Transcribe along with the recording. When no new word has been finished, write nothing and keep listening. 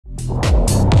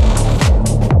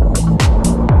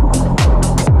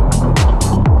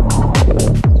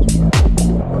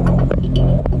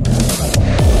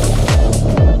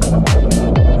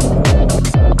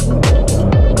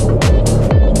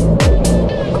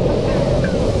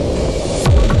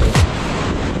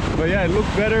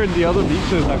look better in the other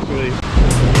beaches actually.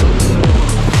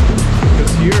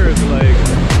 Because here is like,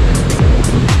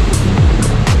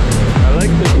 I like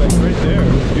this like right there,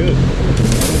 it's good.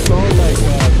 And it's all like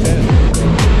 10.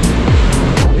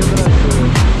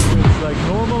 It's like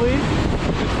normally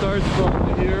it starts from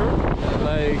here,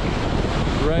 like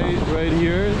right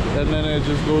here, and then it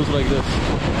just goes like this.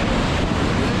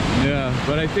 Yeah,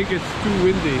 but I think it's too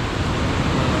windy.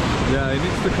 Yeah, it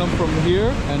needs to come from here,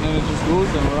 and then it just goes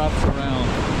and wraps around.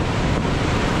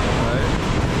 Right?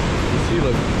 You see,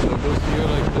 look, so it goes here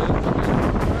like this.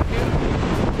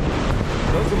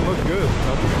 Doesn't look good,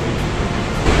 obviously.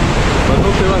 But no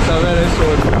te vas a ver eso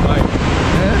en Woodbine.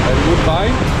 ¿En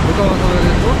Woodbine? ¿Nunca vas a ver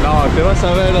eso? No, te vas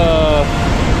a ver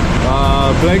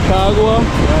blanca agua,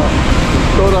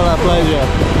 toda la playa.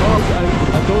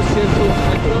 A 200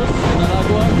 metros en el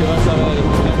agua te vas a ver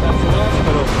las olas,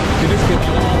 pero tienes que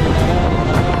nadar.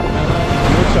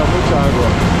 Mucha agua.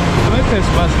 Realmente es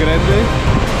más grande.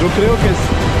 Yo creo que es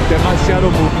demasiado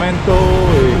movimiento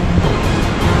y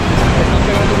están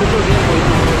pegando mucho tiempo.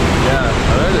 Ya,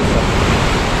 a ver esta.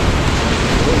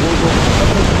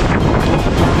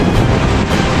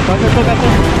 Tócate.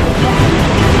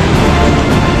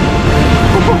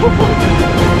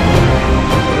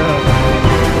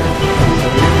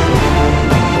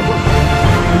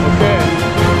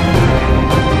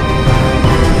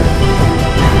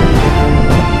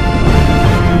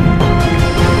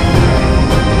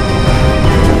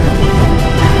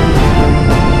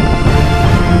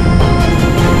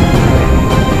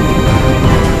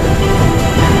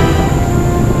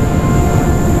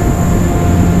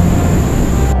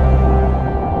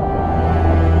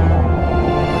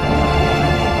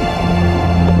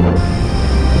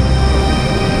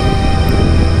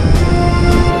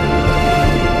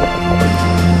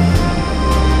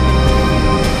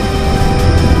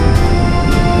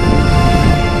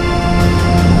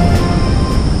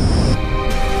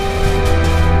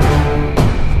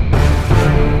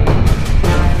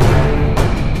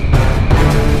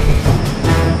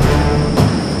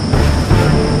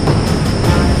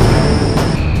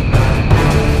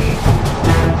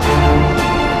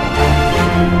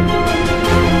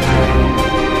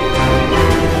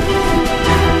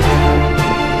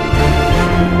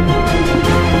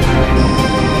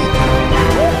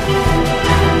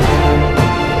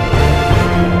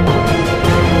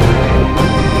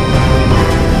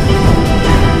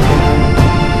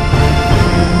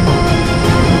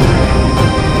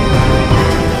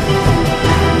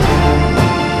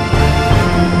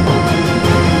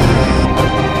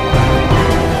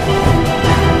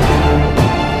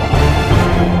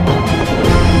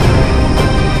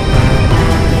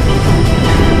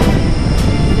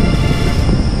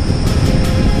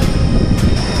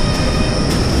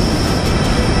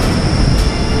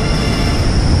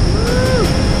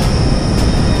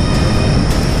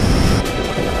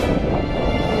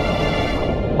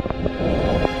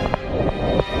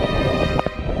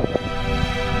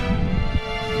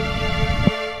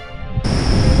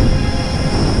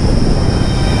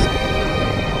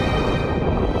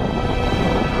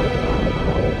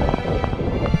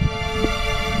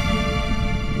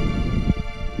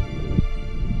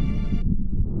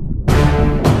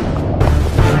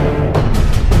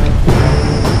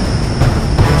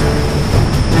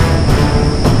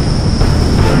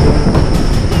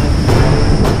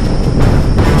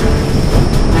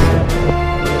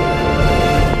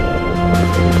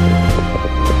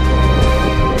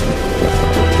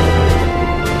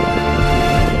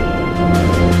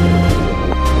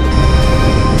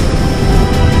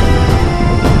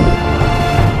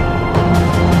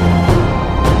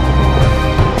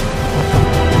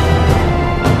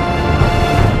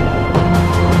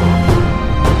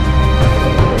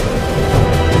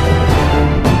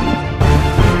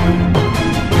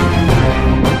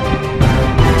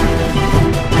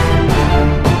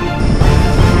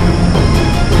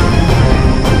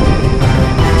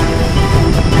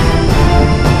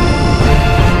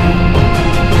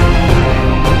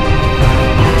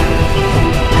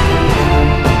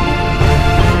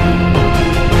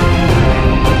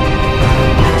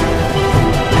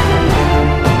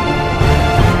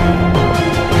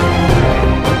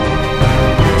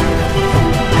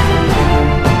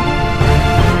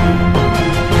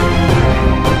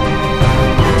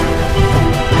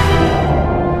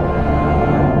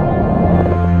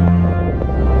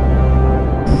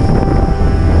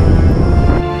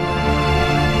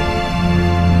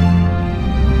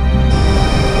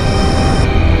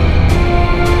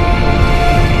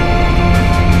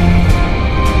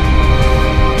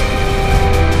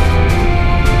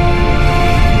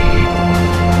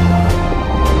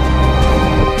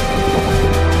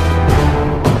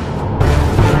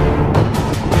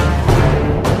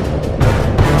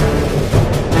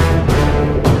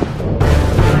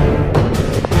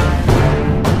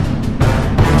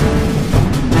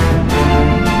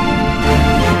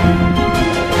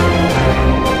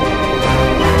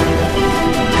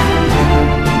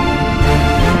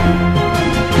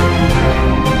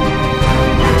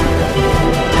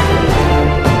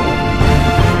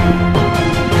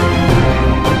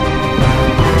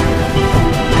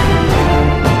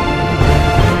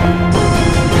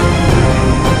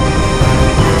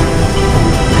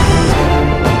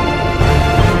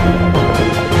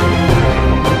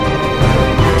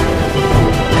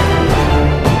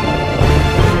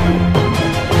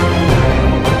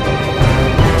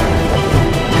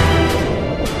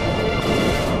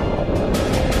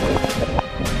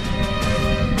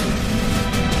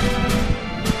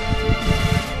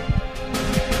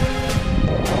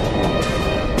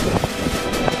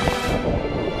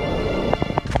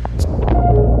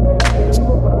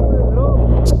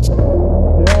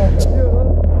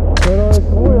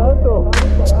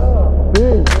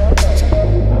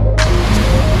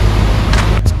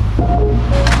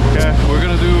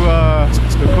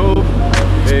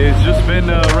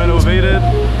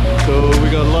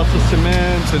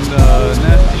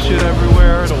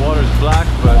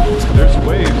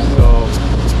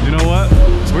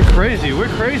 crazy. We're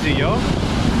crazy, yo.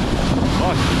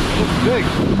 Fuck, it looks big.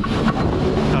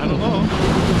 I don't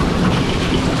know.